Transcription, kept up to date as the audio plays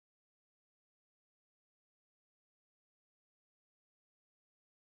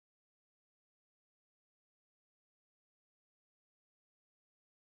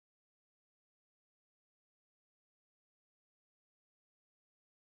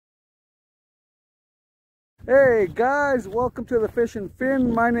Hey guys, welcome to the Fish and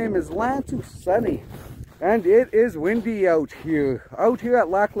Fin. My name is Lance Sunny, and it is windy out here at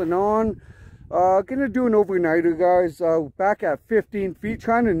Lac Nonne. Gonna do an overnighter, guys. Back at 15 feet,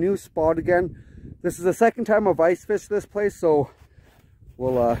 trying a new spot again. This is the second time I've ice fished this place, so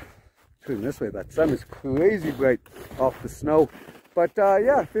we'll turn this way. That sun is crazy bright off the snow, but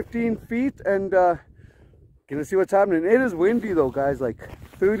yeah, 15 feet, and gonna see what's happening. It is windy though, guys, like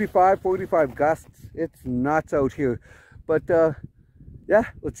 35-45 gusts. It's nuts out here, but yeah,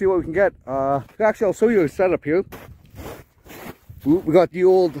 let's see what we can get. Actually, I'll show you a setup here. Ooh, we got the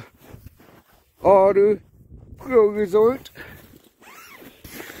old Otter Pro Resort.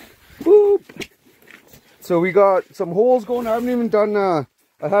 Boop. So we got some holes going. I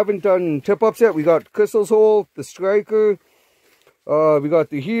haven't done tip ups yet. We got Crystal's hole, the striker, we got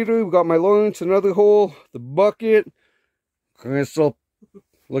the heater, we got my Lawrence, another hole, the bucket, Crystal.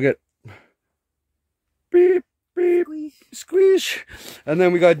 Look at beep beep squish. And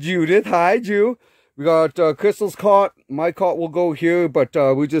then we got Judith. Hi, Ju. We got Crystal's cot. My cot will go here, but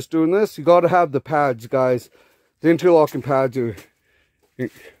we're just doing this. You got to have the pads, guys. The interlocking pads are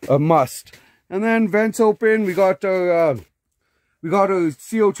a must. And then vents open. We got our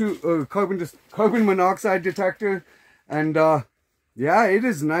CO2 or carbon monoxide detector. And yeah, it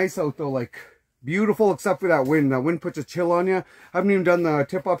is nice out though. Like beautiful, except for that wind. That wind puts a chill on you. I haven't even done the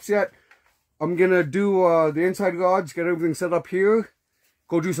tip ups yet. I'm gonna do the inside rods, get everything set up here,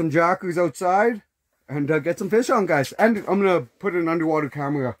 go do some jackers outside, and get some fish on, guys. And I'm gonna put an underwater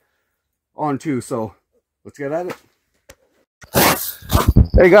camera on too, so let's get at it.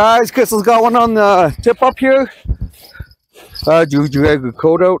 Hey guys, Crystal's got one on the tip up here. You drag the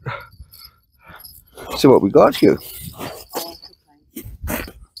coat out. See what we got here.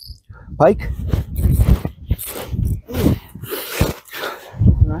 Pike.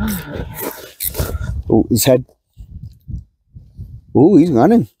 Oh, his head. Oh, he's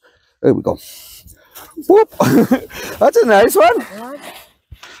running. There we go. Whoop. That's a nice one.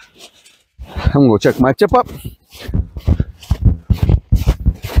 I'm gonna go check my tip up.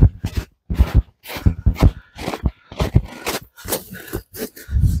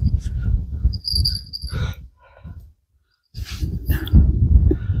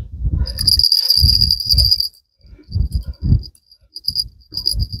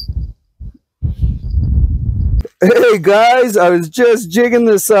 Hey guys, I was just jigging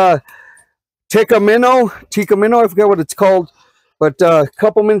this Tikka Mino, I forget what it's called, but a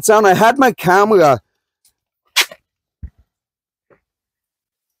couple minutes down, I had my camera.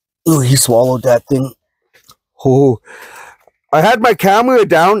 Oh, he swallowed that thing. Oh, I had my camera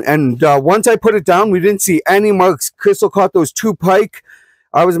down, and once I put it down, we didn't see any marks. Crystal caught those 2 pike.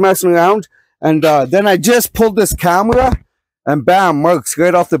 I was messing around, and then I just pulled this camera, and bam, marks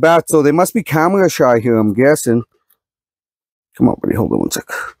right off the bat. So they must be camera shy here, I'm guessing. Come on, buddy, hold on one sec.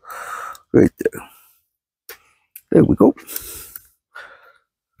 Right there. There we go.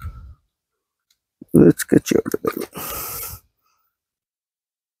 Let's get you out of there.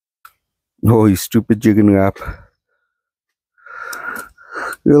 Oh, you stupid jigging wrap.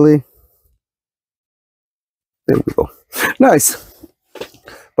 Really? There we go. Nice.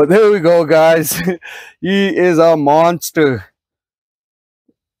 But there we go, guys. He is a monster.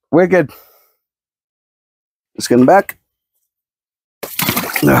 Wicked. Let's get him back.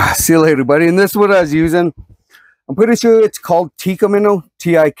 See you later, buddy. And this is what I was using. I'm pretty sure it's called Tikka Minnow.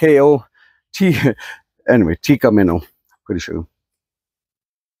 T-I-K-O. Anyway, Tikka Minnow. Pretty sure.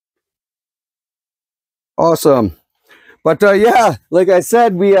 Awesome. But yeah, like I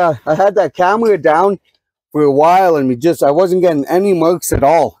said, I had that camera down for a while, and I wasn't getting any marks at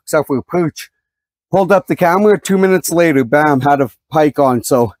all, except for a perch. Pulled up the camera, 2 minutes later, bam, had a pike on.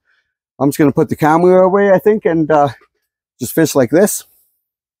 So I'm just gonna put the camera away, I think, and just fish like this.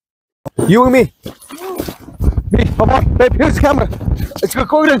 You and me. Me, come on, babe, here's the camera. It's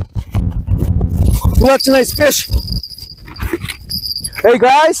recording. Lots of nice fish. Hey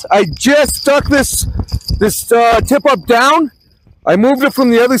guys, I just stuck this tip up down. I moved it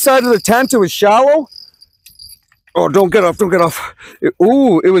from the other side of the tent. It was shallow. Oh, don't get off, don't get off.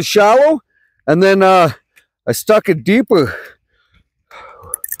 Ooh, it was shallow. And then I stuck it deeper.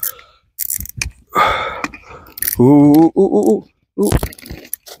 Ooh, ooh, ooh, ooh.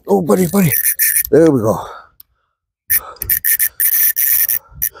 Oh, buddy. There we go.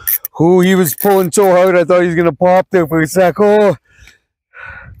 Ooh, he was pulling so hard, I thought he was going to pop there for a sec. Oh,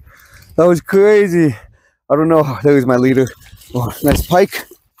 that was crazy. I don't know. There's my leader. Oh, nice pike.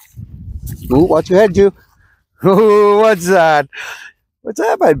 Ooh, watch your head, Ju. Oh, what's that? What's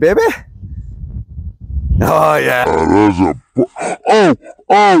that, my baby? Oh, yeah. There's a...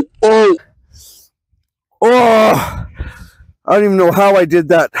 Oh! Oh, I don't even know how I did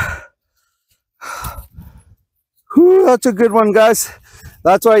that. Whew, that's a good one, guys.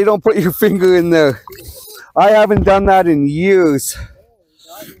 That's why you don't put your finger in there. I haven't done that in years.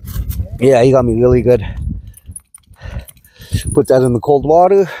 Yeah, he got me really good. Put that in the cold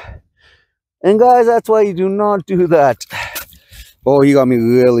water. And guys, that's why you do not do that. Oh, he got me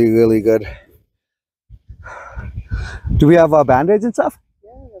really, really good. Do we have band-aids and stuff?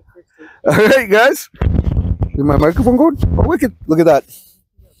 Yeah. Alright, guys. Is my microphone going? Oh, wicked. Look at that.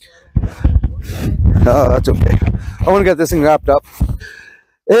 Oh, that's okay. I want to get this thing wrapped up.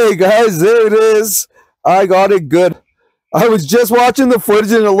 Hey, guys, there it is. I got it good. I was just watching the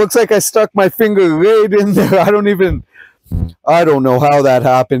footage and it looks like I stuck my finger right in there. I don't know how that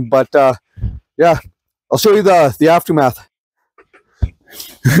happened, but yeah, I'll show you the aftermath.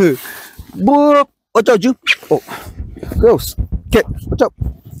 Boop. Watch out, you. Oh, gross. Okay, watch out.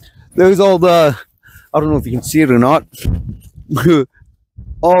 There's all the, I don't know if you can see it or not.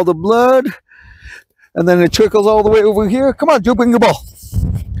 All the blood. And then it trickles all the way over here. Come on, Joe, bring the ball.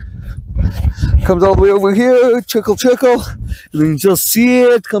 Comes all the way over here, trickle, trickle. And then you just see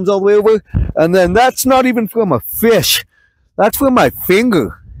it, comes all the way over. And then that's not even from a fish. That's from my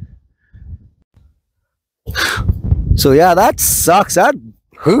finger. So yeah, that sucks. That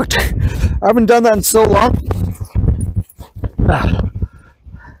hurt. I haven't done that in so long.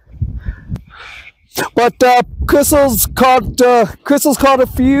 But Crystal's caught a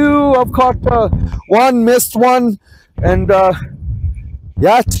few. I've caught one, missed one, and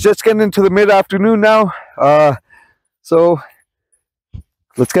yeah, it's just getting into the mid-afternoon now. So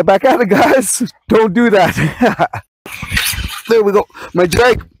let's get back at it, guys. Don't do that. There we go. My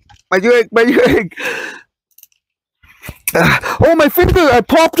drag. Oh, my finger! I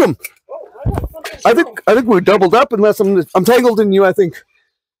popped him. I think we're doubled up, unless I'm tangled in you. I think.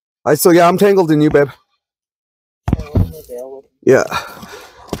 Yeah, I'm tangled in you, babe. Yeah.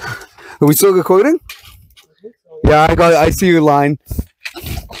 Are we still recording? Yeah, I see your line.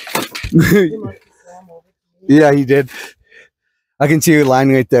 Yeah, he did. I can see your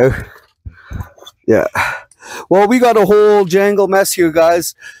line right there. Yeah. Well, we got a whole jangle mess here,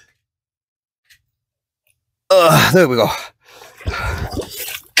 guys. There we go.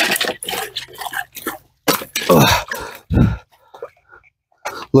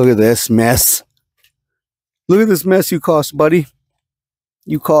 Look at this mess. Look at this mess you caused, buddy.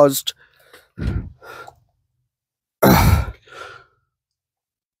 You caused.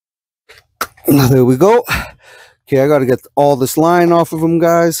 There we go. Okay, I gotta get all this line off of them,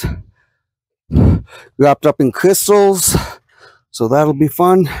 guys. Wrapped up in crystals. So that'll be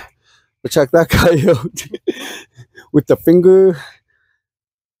fun. But check that guy out. With the finger.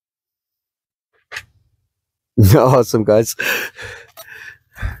 Awesome, guys.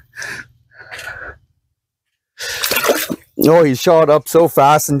 Oh, he shot up so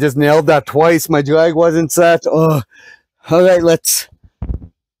fast and just nailed that twice. My drag wasn't set. Oh, all right, let's.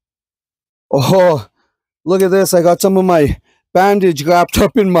 Oh, look at this. I got some of my bandage wrapped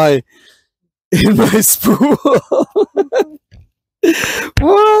up in my spool.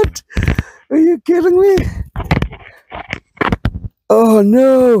 What? Are you kidding me? Oh,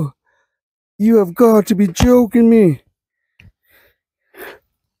 no. You have got to be joking me.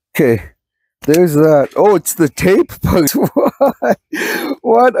 Okay. There's that. Oh, it's the tape part.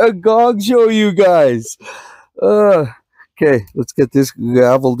 What a gog show, you guys. Okay, let's get this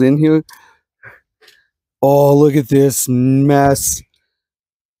gaveled in here. Oh, look at this mess.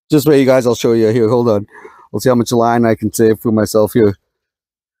 Just wait, you guys. I'll show you here. Hold on. We'll see how much line I can save for myself here.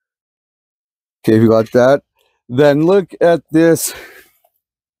 Okay, we got that. Then look at this.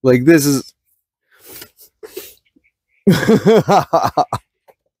 Like, this is...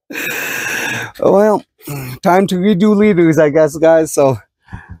 Well, time to redo leaders, I guess, guys. So,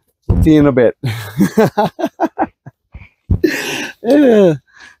 we'll see you in a bit. Yeah.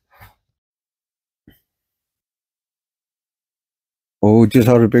 Oh, just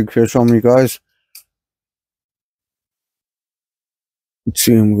had a big fish on me, guys. Let's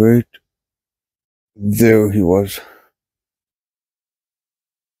see him right. There he was.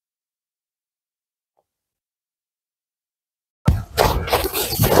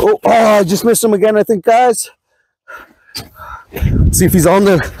 Oh, I just missed him again, I think, guys. Let's see if he's on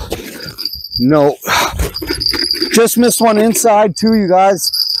there. No. Just missed one inside, too, you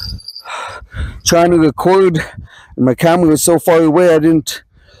guys. Trying to record, and my camera was so far away, I didn't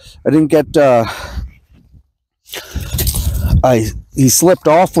get, he slipped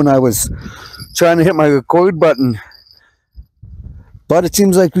off when I was trying to hit my record button. But it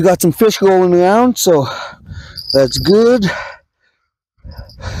seems like we got some fish rolling around, so that's good.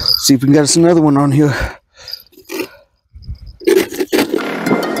 See if we can get us another one on here.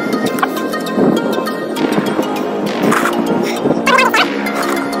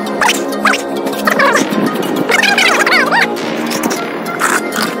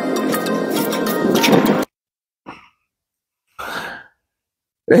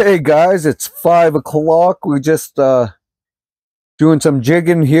 Hey guys, it's 5 o'clock. We're just doing some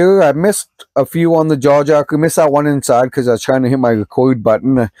jigging here. I missed a few on the jaw jack. I missed that one inside because I was trying to hit my record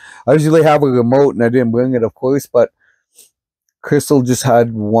button. I usually have a remote and I didn't bring it, of course, but Crystal just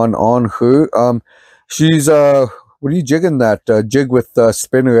had one on her. She's what are you jigging that? Jig with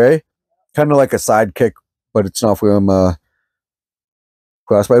spinner, eh? Kind of like a sidekick, but it's not from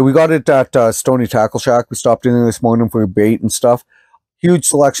crossbite. We got it at Stony Tackle Shack. We stopped in there this morning for bait and stuff. Huge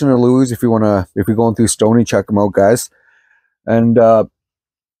selection of lures. If you're going through Stony, check them out, guys. And I'm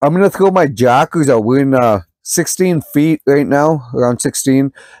gonna throw my jackers out. We're in 16 feet right now, around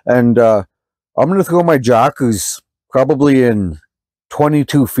 16, and I'm gonna throw my jackers probably in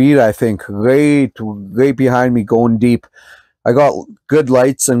 22 feet, I think, right behind me, going deep. I got good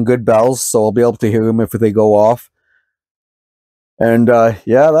lights and good bells, so I'll be able to hear them if they go off. And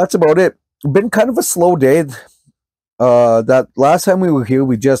yeah, that's about it. Been kind of a slow day. That last time we were here,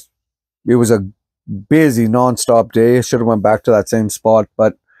 it was a busy non-stop day. Should have went back to that same spot,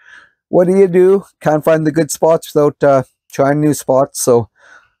 but what do? Can't find the good spots without trying new spots. So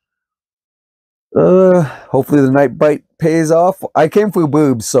hopefully the night bite pays off. I came for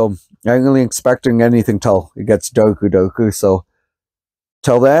boobs, so I ain't really expecting anything till it gets darker. So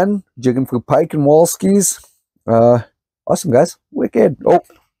till then, jigging for pike and wallskis. Awesome, guys. Wicked. Oh,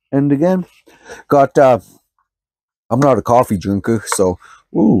 and again, got I'm not a coffee drinker, so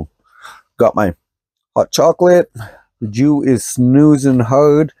got my hot chocolate. The Jew is snoozing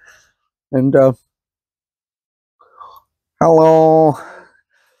hard. And hello,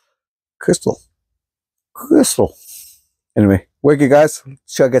 Crystal. Anyway, wicked, guys.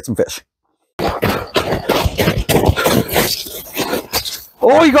 Should get some fish.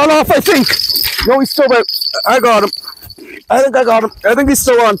 Oh, he got off, I think. No, he's still there. I got him. I think he's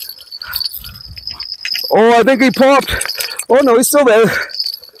still on. Oh, I think he popped. Oh no, he's still there.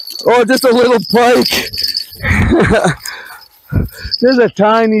 Oh, just a little pike. There's a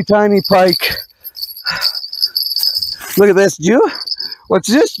tiny pike. Look at this, What's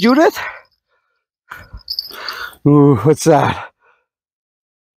this, Judith? Ooh, what's that?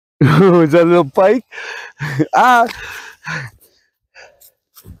 Ooh, is that a little pike? Ah.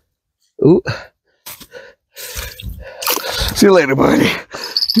 Ooh. See you later, buddy.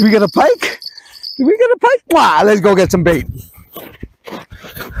 Did we get a pike? Wow, let's go get some bait.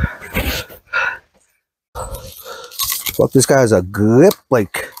 Fuck, this guy has a grip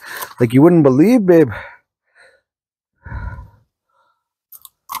like you wouldn't believe, babe.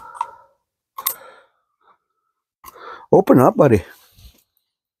 Open up, buddy.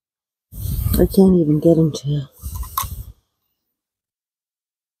 I can't even get him to.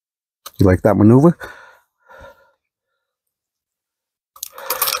 You like that maneuver?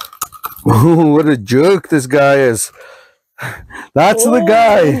 Oh, what a jerk this guy is. That's the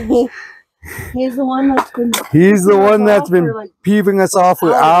guy. He's the one that's been... He's the one that's been peeving us off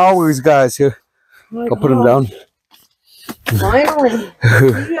for hours, guys. Here, I'll put him down. Finally.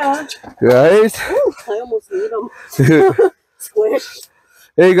 Yeah. Right? Ooh, I almost need him. Squish.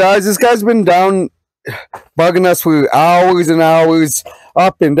 Hey, guys, this guy's been down bugging us for hours and hours.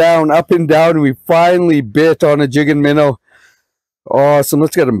 Up and down, and we finally bit on a jigging minnow. Awesome.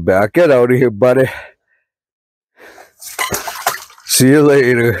 Let's get him back. Get out of here, buddy. See you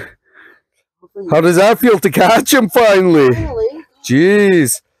later. How does that feel to catch him finally?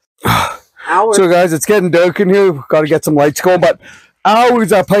 Jeez. So guys, it's getting dark in here. We've got to get some lights going, but hours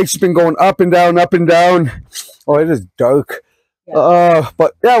that pike's been going up and down. Oh, it is dark. Yeah.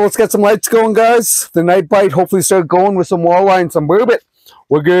 But yeah, let's get some lights going, guys. The night bite hopefully start going with some walleye and some burbot.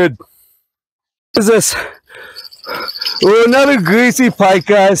 We're good. What is this? Oh, another greasy pike,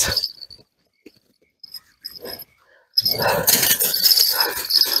 guys.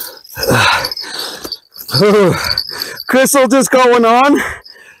 Crystal just going on,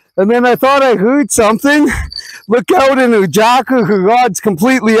 and then I thought I heard something. Look out, and her jacker, her rod's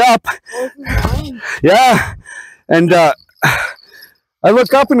completely up. Yeah, and I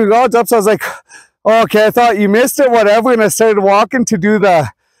look up and her rod's up, so I was like, oh, okay, I thought you missed it, whatever, and I started walking to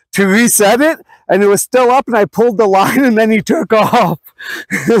reset it, and it was still up, and I pulled the line, and then he took off.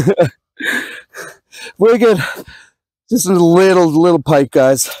 We're good. Just a little pike,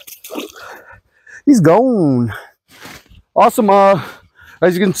 guys. He's gone. Awesome.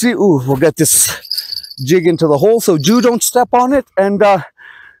 As you can see, we'll get this jig into the hole so Jew don't step on it. And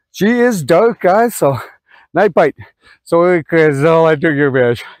she is dark, guys. So night bite. Sorry, Crystal, I took your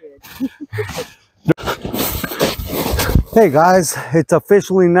fish. Hey guys, it's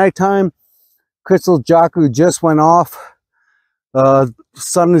officially nighttime. Crystal's jacker just went off.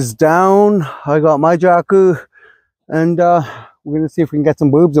 Sun is down. I got my jacker, and we're gonna see if we can get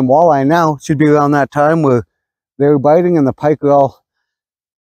some boobs and walleye now. Should be around that time where they're biting and the pike are all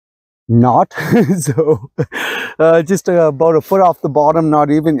not. So just about a foot off the bottom, not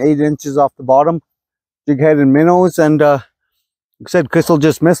even 8 inches off the bottom. Jig-head and minnows, and like I said, Crystal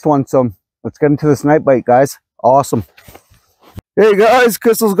just missed one, so let's get into this night bite, guys. Awesome. Hey guys,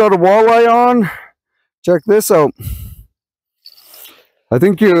 Crystal's got a walleye on. Check this out. I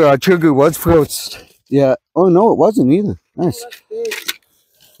think your trigger was frozen. Yeah. Oh no, it wasn't either. Nice. Oh,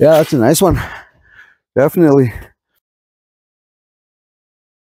 yeah, that's a nice one. Definitely.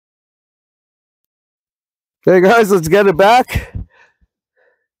 Hey guys, let's get it back.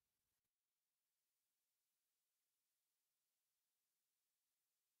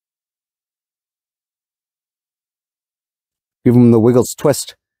 Give him the wiggles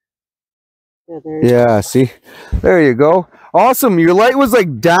twist. Yeah, see? There you go. Awesome. Your light was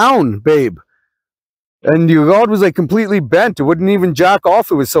like down, babe. And your rod was like completely bent. It wouldn't even jack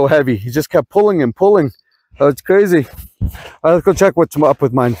off. It was so heavy. He just kept pulling and pulling. Oh, it's crazy. All right, let's go check what's up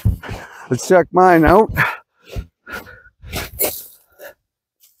with mine. Let's check mine out.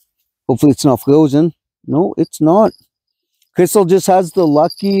 Hopefully it's not frozen. No, it's not. Crystal just has the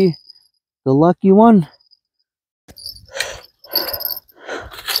lucky one.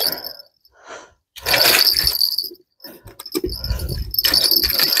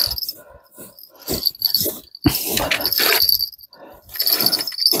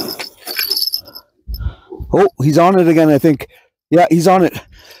 Oh, he's on it again, I think. Yeah, he's on it.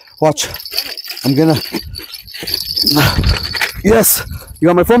 Watch. I'm gonna... Yes! You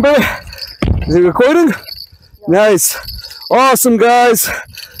got my phone, baby? Is it recording? Yeah. Nice. Awesome, guys.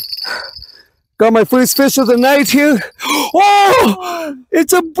 Got my first fish of the night here. Oh!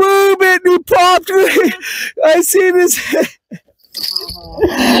 It's a burbot! He popped right. I seen his head.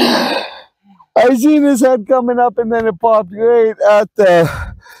 I seen his head coming up and then it popped right at the...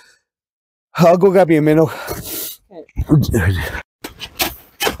 I'll go grab you a minnow. Okay.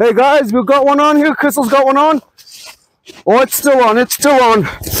 Hey guys, we've got one on here. Crystal's got one on. Oh, it's still on. It's still on.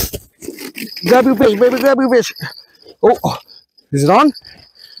 Grab your fish, baby. Grab your fish. Oh, is it on?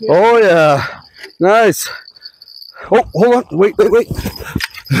 Yeah. Oh, yeah. Nice. Oh, hold on. Wait. I'm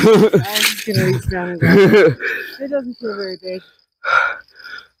just going to reach down and grab it. It doesn't feel very big.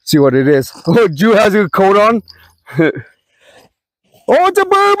 See what it is. Oh, Drew has your coat on. Oh, it's a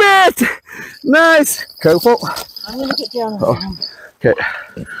burbot! Nice. Careful. I'm going to get down. Oh, okay.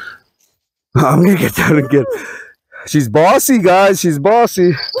 I'm going to get down again. She's bossy, guys. She's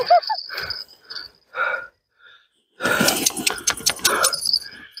bossy.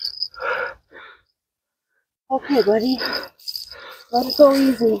 Okay, buddy. Let it go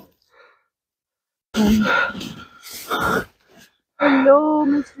easy. Hello,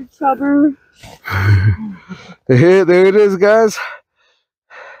 Mr. Chubber. There it is, guys.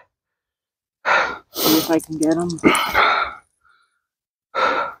 See if I can get him.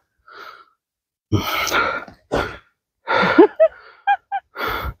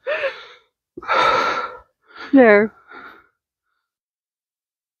 There.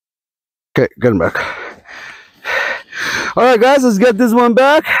 Okay, get him back. All right, guys, let's get this one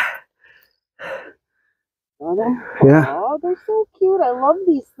back. Yeah. Oh, they're so cute. I love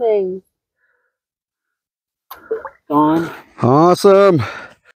these things. Gone. Awesome.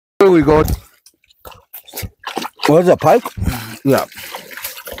 Here we go. What's that, pike? Yeah.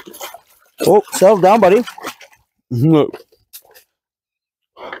 Oh, settle down, buddy. Okay,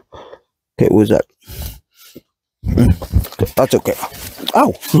 what's that? Okay, that's okay.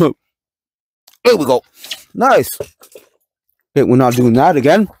 Ow. There we go. Nice. Okay, we're not doing that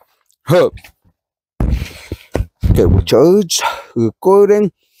again. Okay, we're charged.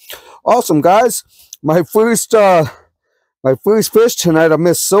 Recording. Awesome, guys. My first fish tonight. I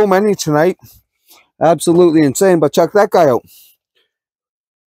missed so many tonight. Absolutely insane. But check that guy out.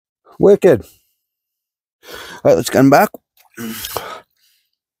 Wicked. All right, let's get him back.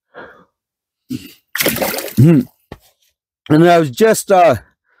 And I was just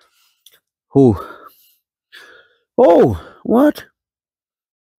oh, what?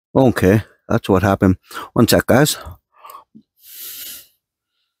 Okay, that's what happened. One sec, guys.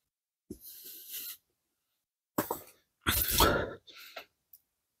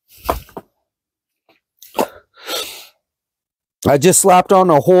 I just slapped on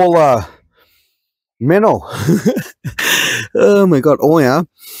a whole minnow. Oh my god. Oh yeah.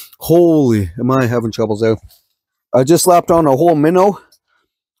 Holy, am I having troubles there? I just slapped on a whole minnow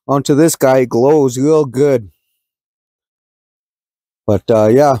onto this guy. It glows real good. But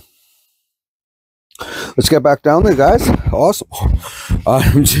yeah. Let's get back down there, guys. Awesome.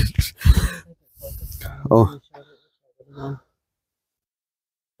 I'm just... Oh.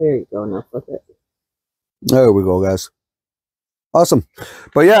 There you go. Now flip it. There we go, guys. Awesome.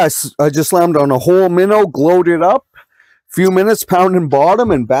 But yeah, I just slammed on a whole minnow, glowed it up. Few minutes, pounding bottom,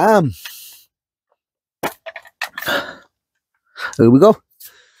 and bam. There we go.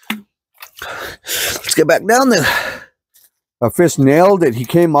 Let's get back down there. Our fish nailed it. He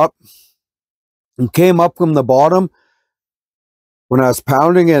came up. He came up from the bottom when I was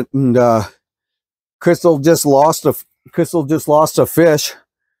pounding it, and Crystal just lost a fish.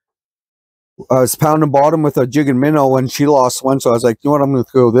 I was pounding bottom with a jig and minnow, and she lost one. So I was like, you know what? I'm going to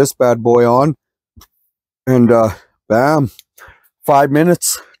throw this bad boy on, and bam, 5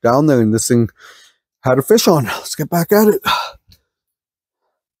 minutes down there, and this thing had a fish on. Let's get back at it.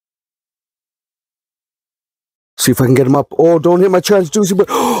 See if I can get him up. Oh, don't hit my transducer, but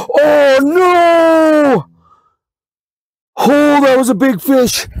oh no! Oh, that was a big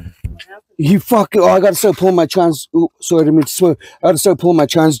fish. He fucking. Oh, I gotta start pulling my trans. Ooh, sorry, I didn't mean to swear. I gotta start pulling my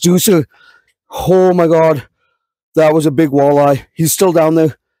transducer. Oh my god, that was a big walleye. He's still down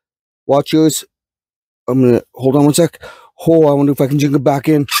there. Watch yours. I'm gonna hold on one sec. Oh, I wonder if I can jig it back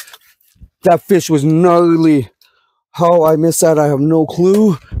in. That fish was gnarly. How I missed that, I have no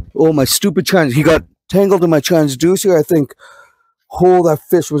clue. Oh, my stupid trans. He got tangled in my transducer, I think. Oh, that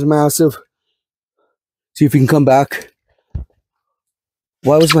fish was massive. See if he can come back.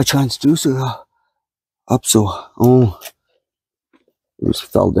 Why was my transducer up so? Oh, it just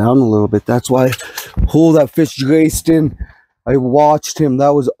fell down a little bit. That's why. Oh, that fish raced in. I watched him.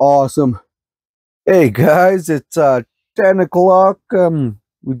 That was awesome. Hey guys, it's 10 o'clock.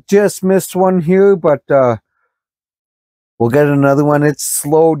 We just missed one here, but we'll get another one. It's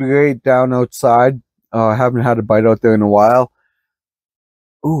slowed right down outside. I haven't had a bite out there in a while.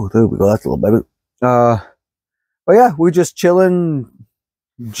 Oh, there we go. That's a little better. But yeah, we're just chilling.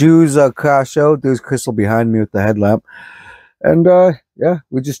 Jews crash out. There's Crystal behind me with the headlamp. And yeah,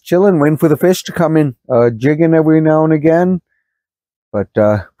 we're just chilling, waiting for the fish to come in. Jigging every now and again. But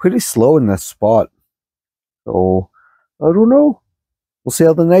pretty slow in this spot. So, I don't know. We'll see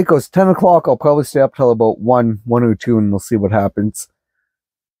how the night goes. 10 o'clock, I'll probably stay up till about 1 or 2, and we'll see what happens.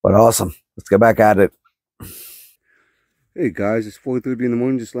 But awesome. Let's get back at it. Hey guys, it's 4:30 in the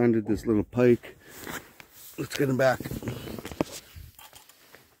morning. Just landed this little pike. Let's get him back.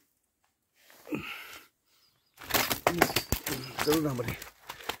 Settle down, buddy.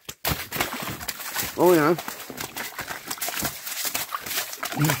 Oh yeah.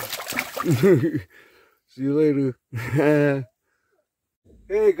 See you later.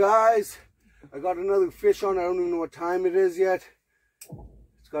 Hey guys, I got another fish on. I don't even know what time it is yet.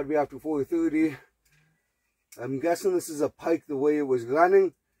 It's got to be after 4:30. I'm guessing this is a pike the way it was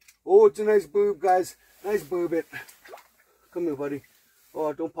running. Oh, it's a nice boob, guys. Nice boob it. Come here, buddy.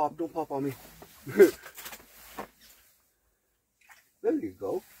 Oh, don't pop on me. There you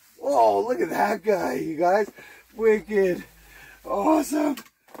go. Oh, look at that guy, you guys. Wicked. Awesome.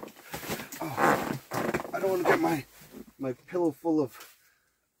 Oh, I don't want to get my pillow full of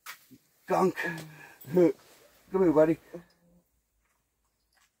gunk. Come here, buddy.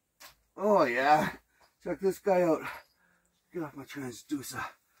 Oh, yeah. Check this guy out. Get off my transducer.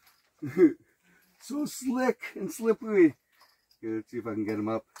 So slick and slippery. Here, let's see if I can get him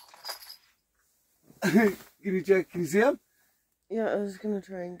up. Can you check? Can you see him? Yeah, I was gonna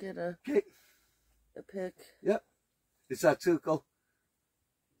try and get a pick. Yep. It's that circle.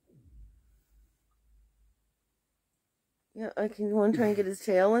 Yeah, I can. You want to try and get his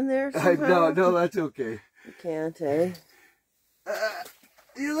tail in there somehow? No, that's okay. You can't, eh?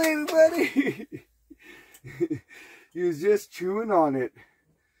 See you later, buddy. He was just chewing on it.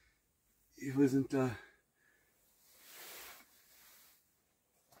 He wasn't, didn't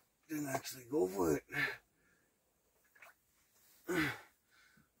actually go for it.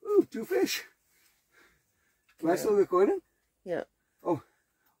 Ooh, 2 fish. Am I still recording? Yeah. Oh,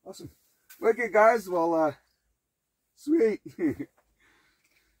 awesome. Okay, guys, well, sweet.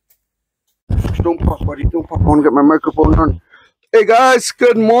 Don't pop, buddy, don't pop. I want to get my microphone on. Hey guys,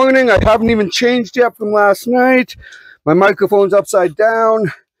 good morning. I haven't even changed yet from last night. My microphone's upside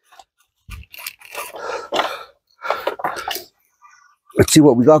down. Let's see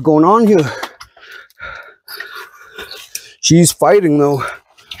what we got going on here. She's fighting though.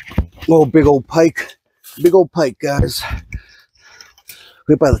 Oh, big old pike. Big old pike, guys.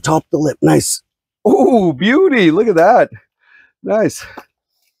 Right by the top of the lip. Nice. Oh, beauty. Look at that. Nice.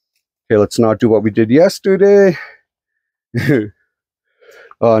 Okay, let's not do what we did yesterday.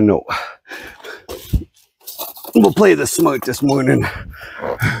 Oh, no. We'll play the smart this morning.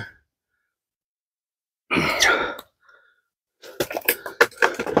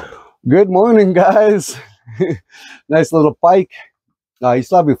 Good morning, guys. Nice little pike. You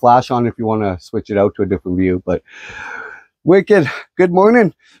still have your flash on if you want to switch it out to a different view. But wicked. Good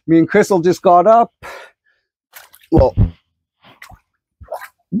morning. Me and Crystal just got up. Well,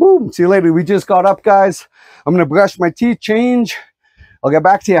 boom. See you later. We just got up, guys. I'm going to brush my teeth, change. I'll get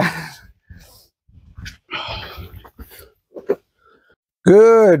back to you.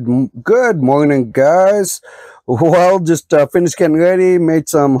 Good morning, guys. Well, just finished getting ready, made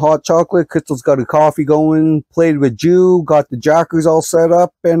some hot chocolate. Crystal's got a coffee going, played with Jew, got the jackers all set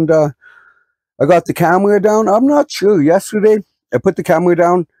up, and I got the camera down. I'm not sure. Yesterday, I put the camera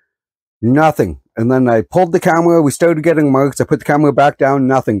down, nothing. And then I pulled the camera, we started getting marks. I put the camera back down,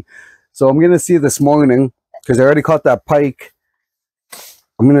 nothing. So I'm going to see this morning, because I already caught that pike.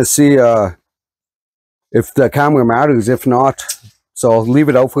 I'm going to see if the camera matters. If not, so I'll leave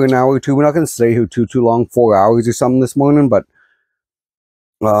it out for an hour or two. We're not going to stay here too long, 4 hours or something this morning. But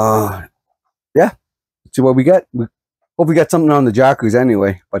yeah, see what we get. We hope we got something on the jackers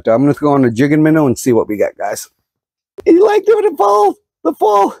anyway. But I'm going to throw on a jig and minnow and see what we get, guys. You like doing the fall? The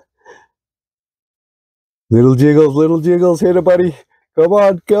fall. Little jiggles, hit it, buddy. Come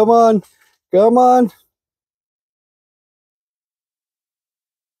on, come on, come on.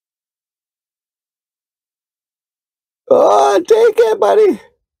 Oh, take it, buddy.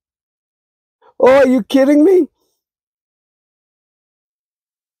 Oh, are you kidding me?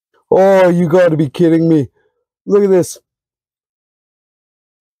 Oh, you gotta be kidding me. Look at this.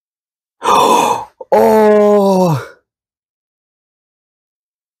 Oh,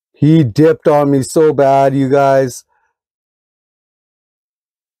 he dipped on me so bad, you guys.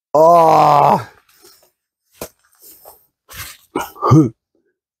 Oh.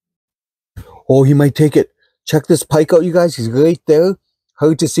 Oh, he might take it. Check this pike out, you guys. He's right there.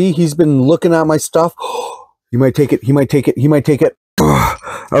 Hard to see. He's been looking at my stuff. He might take it. He might take it. He might take it. I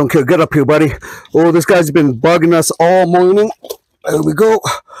don't care. Get up here, buddy. Oh, this guy's been bugging us all morning. There we go.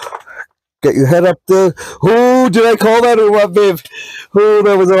 Get your head up there. Oh, did I call that or what, babe? Oh,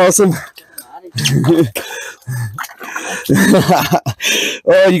 that was awesome.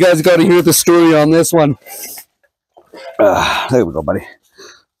 Oh, you guys got to hear the story on this one. There we go, buddy.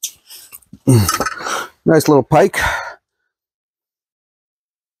 Nice little pike.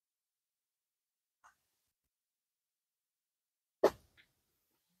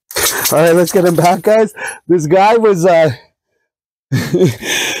 All right, let's get him back, guys. This guy was,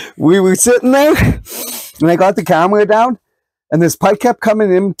 we were sitting there, and I got the camera down, and this pike kept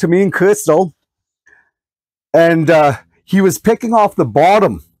coming in to me and Crystal, and he was picking off the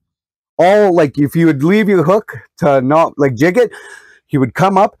bottom. All, like, if you would leave your hook to not, like, jig it, he would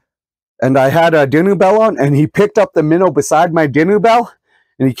come up, and I had a dinner bell on, and he picked up the minnow beside my dinner bell,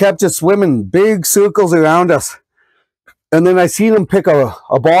 and he kept just swimming big circles around us. And then I seen him pick a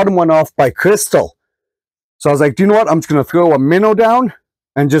bottom one off by Crystal. So I was like, do you know what? I'm just going to throw a minnow down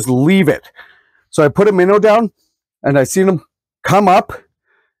and just leave it. So I put a minnow down, and I seen him come up,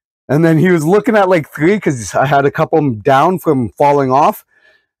 and then he was looking at like 3 because I had a couple down from falling off.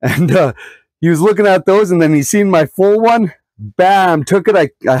 And he was looking at those, and then he seen my full one. Bam, took it.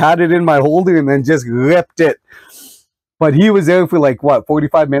 I had it in my holder and then just ripped it. But he was there for like, what,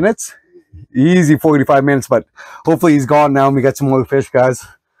 45 minutes? Easy 45 minutes, but hopefully he's gone now and we got some more fish, guys.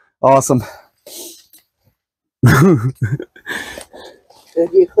 Awesome. Good,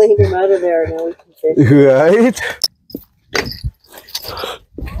 you cleaned him out of there, now we can fish. Right?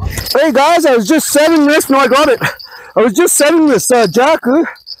 Hey guys, I was just setting this. No, I got it. I was just setting this jacker,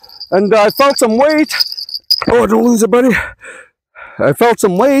 and I felt some weight. Oh, don't lose it, buddy. I felt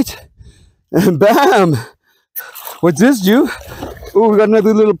some weight, and bam! What's this, Jew? Oh, we got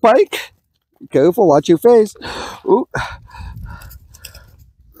another little pike. Careful, watch your face. Ooh.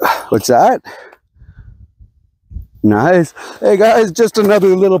 What's that? Nice. Hey guys, just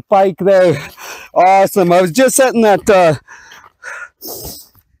another little pike there. Awesome. I was just setting that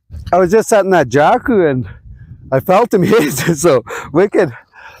jacker, and I felt him hit. So wicked.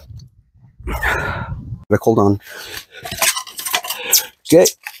 Hold on. Okay,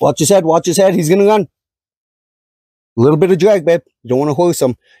 watch his head, watch his head. He's gonna run. A little bit of drag, babe. You don't want to horse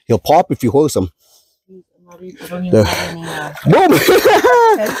him. He'll pop if you horse him. Boom!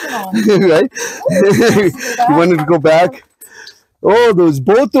 Right? You wanted to go back. Oh,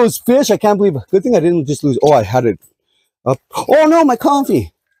 both those fish. I can't believe it. Good thing I didn't just lose. Oh, I had it up. Oh no, my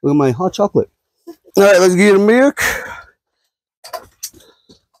coffee. Look at my hot chocolate. All right, let's get a milk.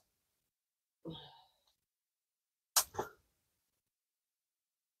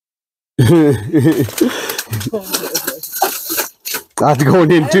 That's going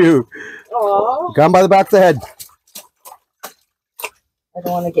in too. Aww. Got him by the back of the head. I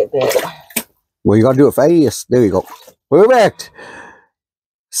don't want to get bit. Well, you gotta do it fast. There you go. Perfect.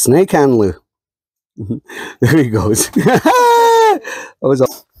 Snake handler. There he goes.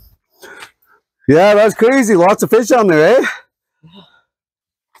 Yeah, that's crazy. Lots of fish on there, eh?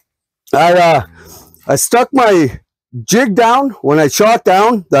 I stuck my jig down. When I shot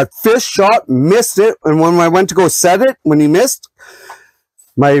down, that fish shot, missed it, and when I went to go set it, when he missed,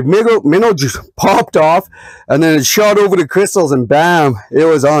 my minnow just popped off, and then it shot over the crystals, and bam, it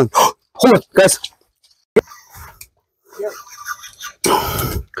was on. Hold on, guys. Yep.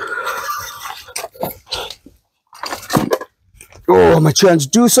 Oh, my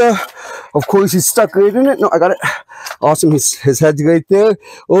transducer. Of course, he's stuck right in it. No, I got it. Awesome. His head's right there.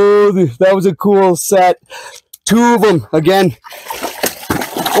 Oh, that was a cool set. 2 of them again.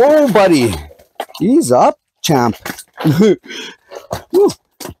 Oh, buddy. He's up, champ. There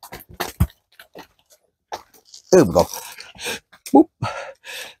we go. Whoop.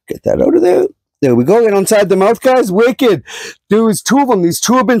 Get that out of there. There we go. Right inside the mouth, guys. Wicked. There was 2 of them. These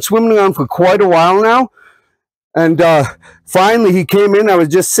 2 have been swimming around for quite a while now. And finally, he came in. I was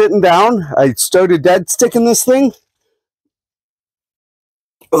just sitting down. I started dead sticking this thing.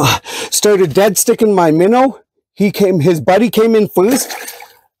 Started dead sticking my minnow. His buddy came in first.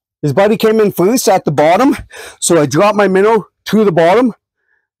 His buddy came in first at the bottom. So I dropped my minnow to the bottom.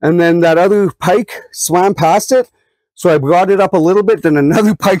 And then that other pike swam past it. So I brought it up a little bit. Then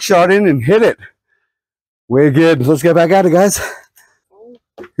another pike shot in and hit it. Way good. Let's get back at it, guys.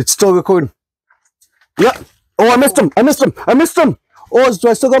 It's still recording. Yep. Oh, I missed him. I missed him. I missed him. Oh, do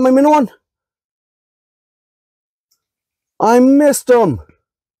I still got my minnow on? I missed him.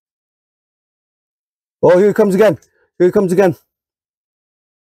 Oh, here he comes again. Here he comes again.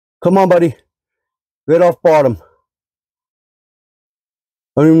 Come on, buddy. Right off bottom.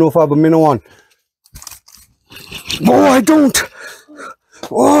 I don't even know if I have a minnow on. Oh, I don't.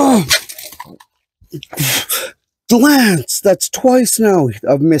 Oh. Glance. That's twice now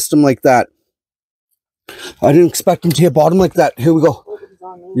I've missed him like that. I didn't expect him to hit bottom like that. Here we go.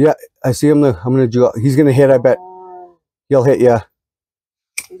 Yeah, I see him there. I'm going to do. He's going to hit, I bet. He'll hit, yeah.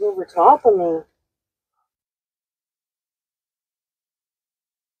 He's over top of me.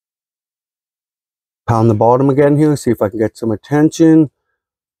 Pound the bottom again here. See if I can get some attention.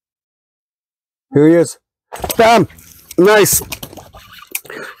 Here he is. Bam! Nice.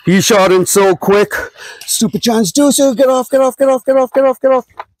 He shot in so quick. Stupid transducer. Get off, get off, get off, get off, get off, get off.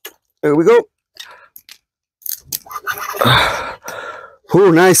 There we go.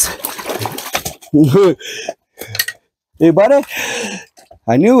 Oh, nice. Hey, buddy.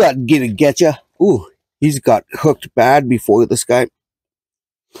 I knew I'd get you. Ooh, he's got hooked bad before this guy.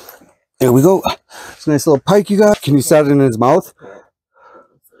 There we go. It's a nice little pike you got. Can you set it in his mouth?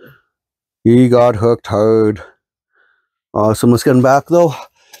 He got hooked hard. Awesome. Let's get him back, though.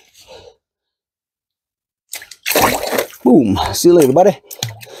 Boom. See you later, buddy.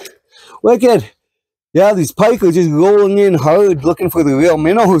 Wicked. Yeah, these pike are just rolling in hard looking for the real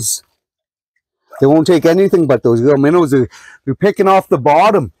minnows. They won't take anything but those real minnows. They're picking off the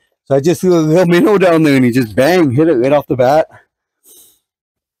bottom. So I just threw a real minnow down there and he just bang, hit it right off the bat.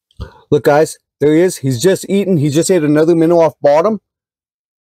 Look, guys, there he is. He's just eating. He just ate another minnow off bottom.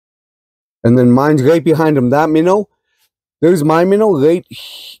 And then mine's right behind him. That minnow, there's my minnow right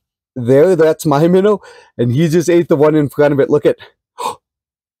there. That's my minnow. And he just ate the one in front of it. Look at.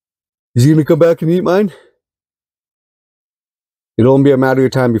 Is he going to come back and eat mine? It'll only be a matter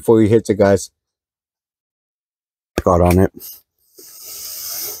of time before he hits it, guys. Got on it.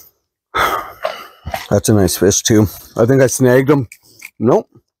 That's a nice fish, too. I think I snagged him. Nope.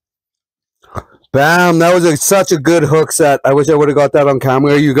 Bam! That was such a good hook set. I wish I would have got that on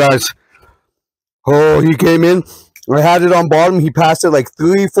camera, you guys. Oh, he came in. I had it on bottom. He passed it like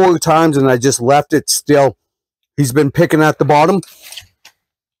 3-4 times, and I just left it still. He's been picking at the bottom.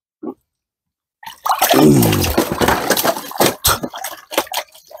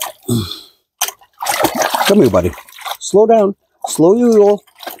 Come here, buddy. Slow down. Slow your roll.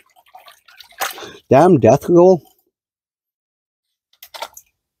 Damn death roll.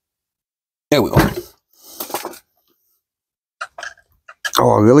 There we go.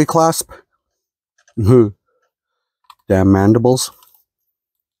 Oh, really, clasp? Damn mandibles.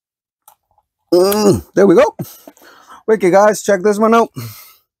 There we go. Wicked, guys. Check this one out.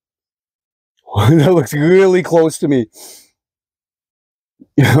 That looks really close to me.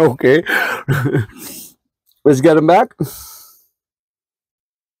 Okay. Let's get him back.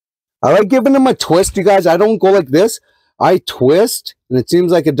 I like giving him a twist, you guys. I don't go like this. I twist, and it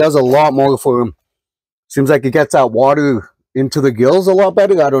seems like it does a lot more for him. Seems like it gets that water into the gills a lot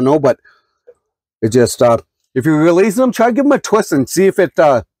better. I don't know, but it just, if you release them, try to give them a twist and see if it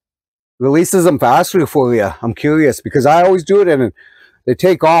releases them faster for you. I'm curious, because I always do it, and they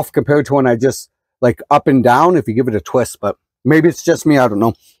take off compared to when I just like up and down if you give it a twist, but maybe it's just me, I don't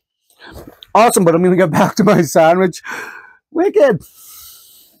know. Awesome, but I'm gonna get back to my sandwich. Wicked.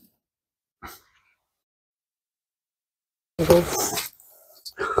 I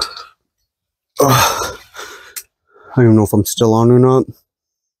don't even know if I'm still on or not.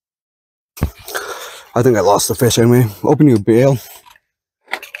 I think I lost the fish anyway. Open your bail.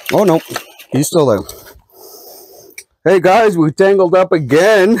 Oh no, he's still there. Hey guys, we tangled up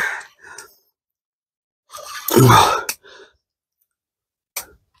again.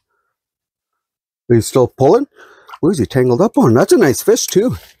 Are you still pulling? Where's he tangled up on? That's a nice fish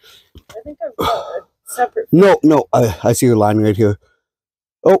too. I think I've got a separate. No, I see your line right here.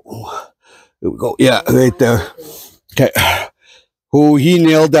 Oh, here we go. Yeah, right there. Okay. Oh, he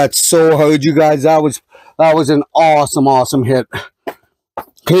nailed that so hard, you guys. That was an awesome hit.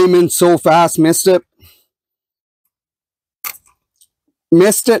 Came in so fast, missed it,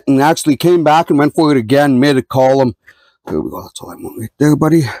 and actually came back and went for it again mid column. There we go. That's all I want right there,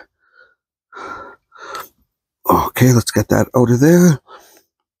 buddy. Okay, let's get that out of there.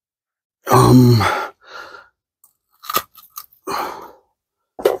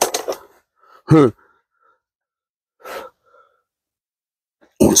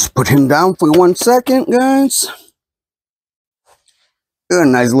 Let's put him down for 1 second, guys. A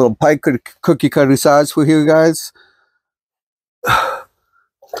nice little pike cookie cutter size for here, guys.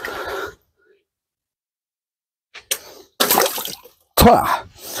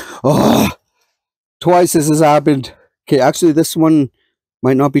 Oh, twice this has happened. Okay, actually this one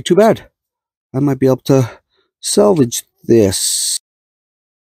might not be too bad. I might be able to salvage this.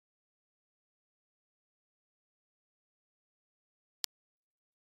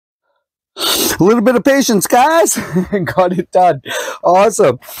 A little bit of patience, guys. Got it done.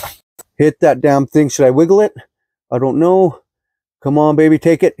 Awesome. Hit that damn thing. Should I wiggle it? I don't know. Come on, baby,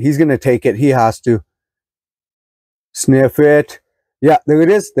 take it. He's gonna take it. He has to. Sniff it. Yeah, there it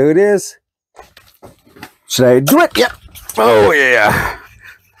is. There it is. Should I do it? Yeah. Oh, yeah.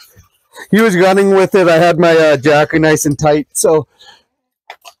 He was running with it. I had my jacker nice and tight, so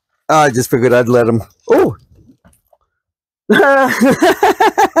I just figured I'd let him. Oh. That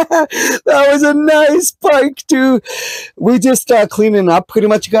was a nice pike too. We just cleaning up pretty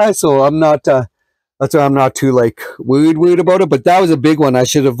much, guys, so I'm not that's why I'm not too like worried about it, but that was a big one. I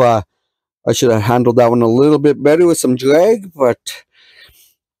should have handled that one a little bit better with some drag, but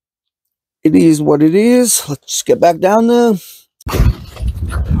it is what it is. Let's just get back down there.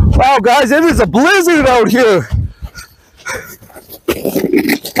 Wow, guys, it is a blizzard out here.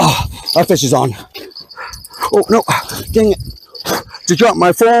 Oh, that fish is on. Oh, no. Dang it. Just dropped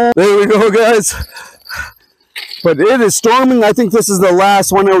my phone. There we go, guys. But it is storming. I think this is the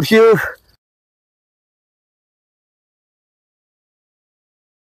last one out here.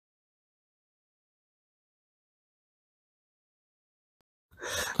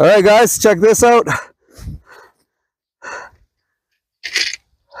 All right, guys, check this out.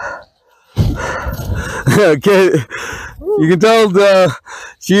 Okay, you can tell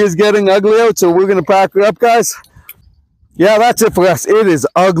she is getting ugly out, so we're gonna pack her up, guys. Yeah, that's it for us. It is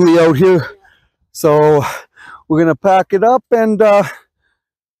ugly out here, so we're gonna pack it up, and don't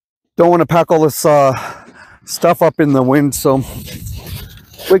want to pack all this stuff up in the wind. So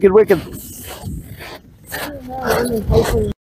wicked.